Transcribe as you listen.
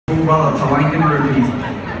full brother to Lankan Rupee.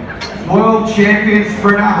 World champion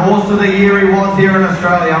sprinter, horse of the year he was here in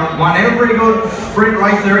Australia. Won every good sprint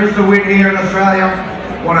race there is to win here in Australia.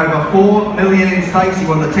 Won over 4 million in stakes. He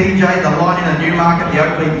won the TJ, the Lion in the Newmarket, the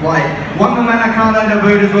Oakley Plate. Won the Manikato to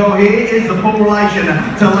boot as well. Here is the full relation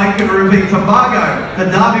to Lankan Rupee. Tobago, the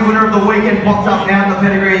Derby winner of the weekend, pops up down the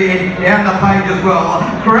pedigree, down the page as well.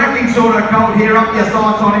 Cracking sort of colt here, up your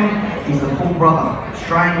sights on him. He's the full brother,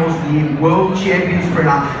 Australian horse of the year, world champion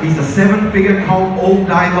sprinter. He's a 7-figure colt all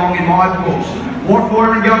day long in my books. What for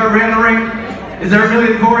him and go around the ring? Is there $1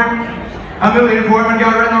 million for him? $1 million for him and go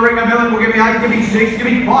around the ring. $1 million, we'll give me 8, give me 6, give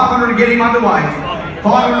me 500 to get him underway.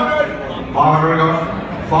 500, 500 guys.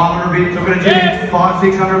 500 bid, took it to Jimmy,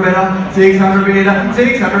 600 better, 600 bid,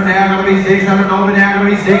 600 now, gonna be 600 over now, gonna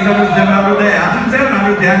be 600, 700 there,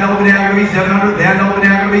 700 down over now, gonna be 700 down over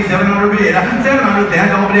now, gonna be 700 bid, 700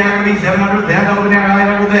 down over now, gonna be 700 down over now,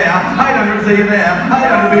 800 there, 800 see you there,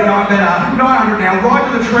 800 bid, 9 better, 900 now, right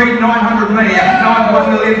to the tree, 900 me,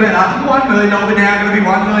 1 million better, 1 million over now, gonna be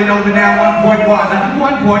 1 million over now, 1.1,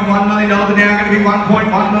 1.1 million over now, gonna be 1.1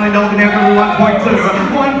 million over now, gonna be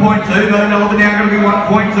 1.2, 1.2 million over now, gonna be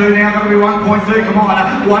 1.2 now, going to be 1.2, come on,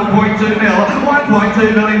 1.2 mil,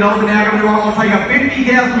 1.2 million dollars now, going to be one, I'll take a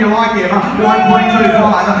 50,000 you like him,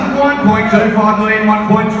 1.25, 1.25 million,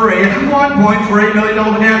 1.3, 1.3 million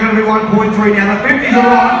dollars now, going to be 1.3 now, the 50s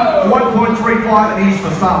are on, 1.35 and he's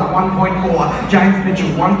for sale, 1.4, James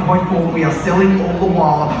Mitchell, 1.4, we are selling all the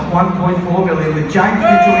while, 1.4 million with James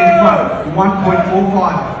Mitchell in front,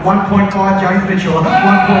 1.45, 1.5 James Mitchell,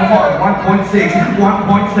 1.5, 1.6,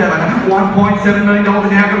 1.7, 1.7 million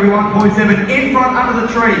dollars now, going to be 1.7 in front under the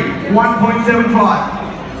tree, 1.75.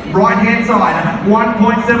 Right hand side,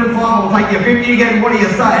 1.75, I'll take you 50 again, what do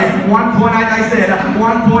you say? 1.8 they said, $1.8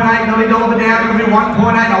 million now, going to be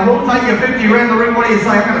 1.8, I will take you 50 around the ring, what do you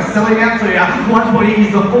say? I'm going to sell him out to you, 1.8,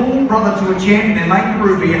 he's the full brother to a champion in Lankan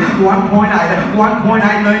Rupee, 1.8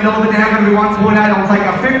 million now, going to be 1.8, I'll take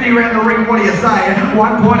you 50 around the ring, what do you say? 1.8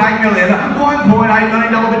 million, $1.8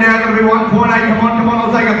 million now, going to be 1.8, come on,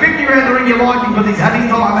 I'll take you 50 around the ring, you like him, because he's had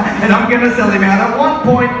his time, and I'm going to sell him out at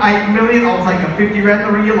 1.8 million, I'll take you 50 around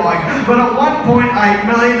the ring, you like, but at 1.8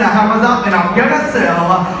 million the hammer's up and I'm gonna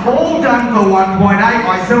sell, all done for 1.8,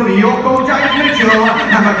 I sell to York or James Mitchell,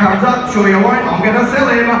 hammer comes up, sure you won't, I'm gonna sell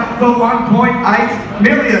him for 1.8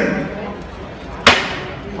 million.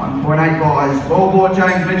 1.8 buys, well bought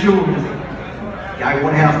James Mitchell. Gay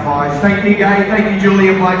Woodhouse buys. Thank you Gay, thank you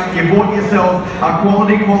Julia Blakes, you bought yourself a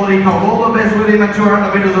quality colt, all the best with him at 200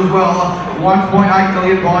 meters as well, 1.8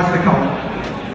 million buys the colt.